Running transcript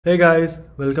Hey guys,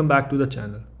 welcome back to the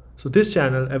channel. So this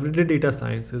channel, Everyday Data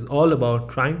Science, is all about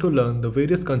trying to learn the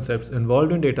various concepts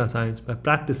involved in data science by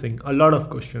practicing a lot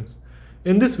of questions.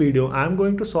 In this video, I am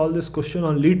going to solve this question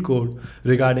on LeetCode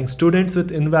regarding students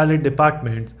with invalid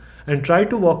departments and try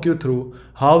to walk you through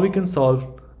how we can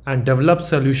solve and develop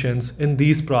solutions in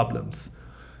these problems.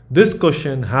 This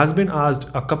question has been asked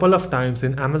a couple of times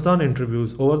in Amazon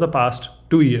interviews over the past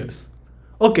 2 years.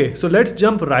 Okay, so let's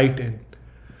jump right in.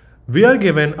 We are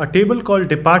given a table called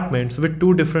departments with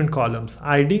two different columns,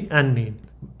 ID and name,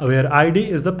 where ID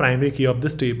is the primary key of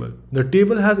this table. The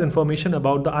table has information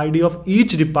about the ID of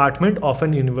each department of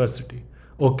an university.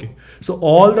 Okay, so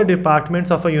all the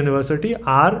departments of a university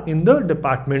are in the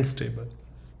departments table.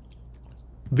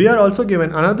 We are also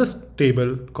given another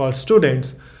table called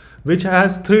students, which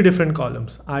has three different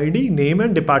columns, ID, name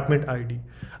and department ID.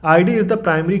 ID is the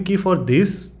primary key for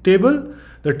this table.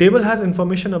 The table has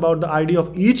information about the ID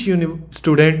of each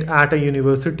student at a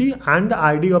university and the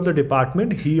ID of the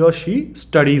department he or she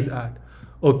studies at.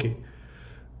 Okay.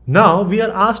 Now we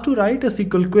are asked to write a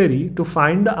SQL query to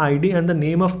find the ID and the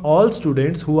name of all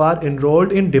students who are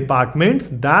enrolled in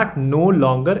departments that no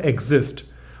longer exist.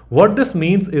 What this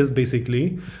means is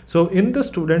basically, so in the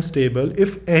students table,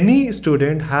 if any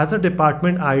student has a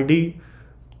department ID,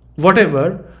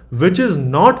 whatever, which is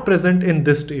not present in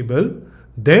this table,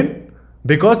 then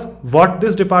because what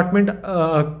this department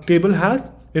table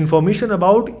has information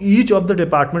about each of the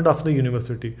department of the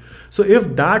university. So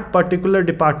if that particular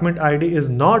department ID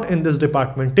is not in this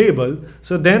department table,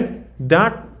 so then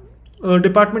that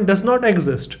department does not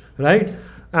exist, right?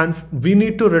 And we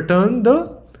need to return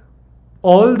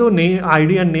all the name,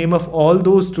 ID and name of all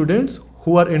those students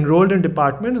who are enrolled in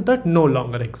departments that no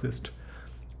longer exist.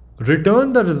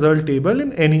 Return the result table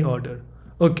in any order.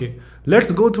 Okay,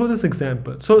 let's go through this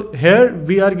example. So here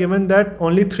we are given that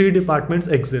only three departments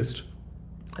exist: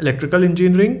 electrical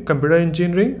engineering, computer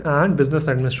engineering and business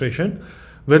administration,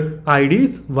 with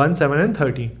IDs 1, 7 and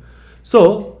 13.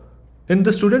 So in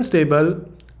the students table,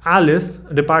 Alice,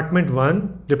 department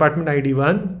 1, department ID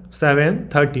 1, 7,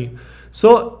 13.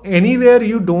 So anywhere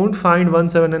you don't find 1,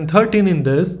 7 and 13 in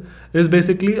this is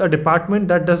basically a department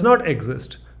that does not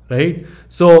exist, right?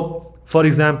 So for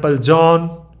example,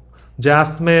 John,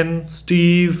 Jasmine,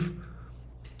 Steve,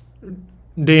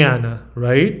 Diana,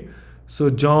 right? So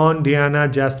John, Diana,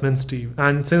 Jasmine, Steve.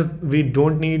 And since we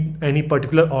don't need any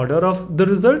particular order of the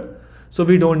result, so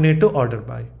we don't need to order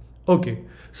by. Okay,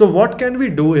 so what can we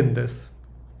do in this?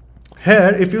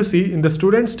 Here, if you see in the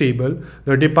students table,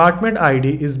 the department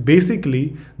ID is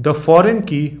basically the foreign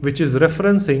key which is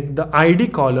referencing the ID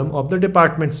column of the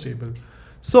departments table.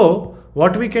 So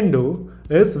what we can do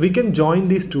is we can join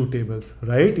these two tables,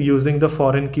 right? Using the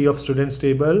foreign key of students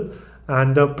table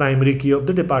and the primary key of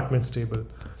the departments table.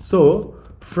 So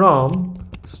from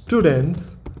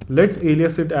students, let's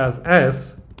alias it as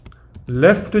S,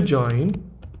 left to join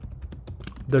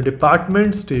the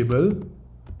departments table,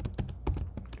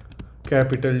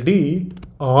 capital D,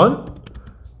 on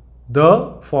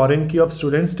the foreign key of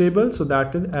students table. So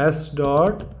that is S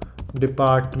dot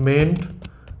department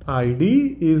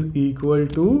ID is equal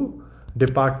to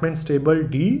departments table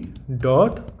D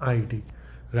dot ID,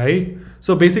 right?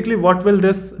 So basically what will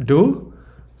this do?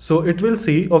 So it will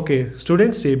see, okay,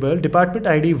 students table, department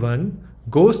ID 1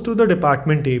 goes to the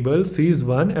department table, sees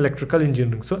 1, electrical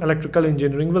engineering. So electrical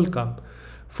engineering will come.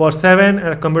 For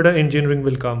 7, computer engineering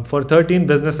will come. For 13,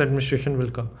 business administration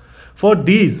will come. For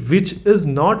these, which is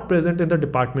not present in the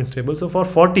departments table. So for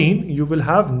 14, you will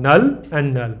have null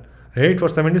and null, right? For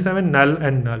 77, null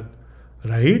and null,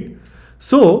 right?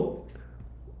 So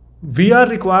we are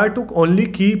required to only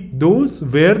keep those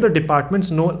where the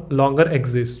departments no longer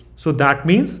exist. So that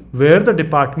means where the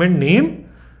department name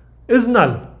is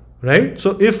null, right?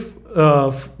 So if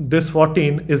this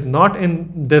 14 is not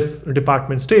in this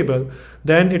departments table,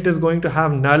 then it is going to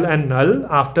have null and null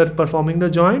after performing the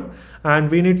join, and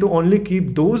we need to only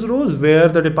keep those rows where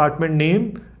the department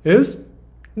name is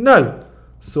null.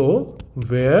 So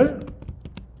where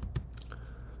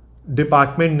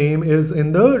department name is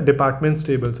in the departments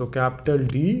table, so capital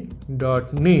D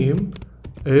dot name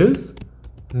is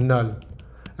null.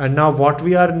 And now what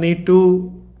we are need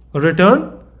to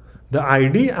return? The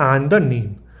ID and the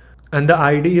name. And the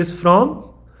ID is from,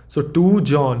 so to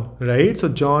John, right? So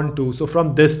John 2. So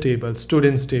from this table,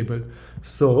 students table.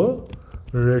 So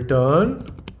return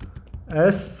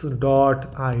S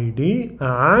dot ID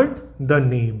and the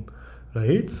name,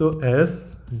 right? So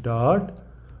S dot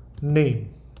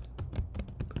name.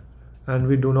 And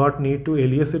we do not need to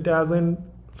alias it as in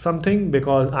something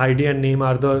because ID and name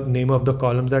are the name of the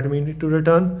columns that we need to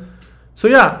return. So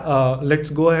yeah, let's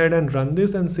go ahead and run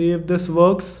this and see if this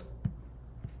works.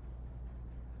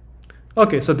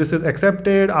 Okay, so this is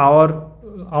accepted. Our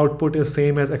output is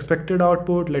same as expected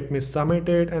output. Let me submit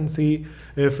it and see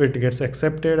if it gets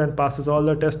accepted and passes all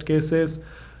the test cases.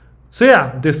 So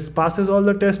yeah, this passes all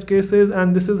the test cases,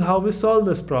 and this is how we solve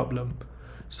this problem.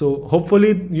 So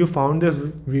hopefully you found this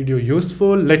video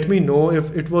useful. Let me know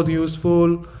if it was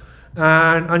useful.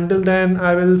 And until then,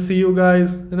 I will see you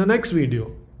guys in the next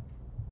video.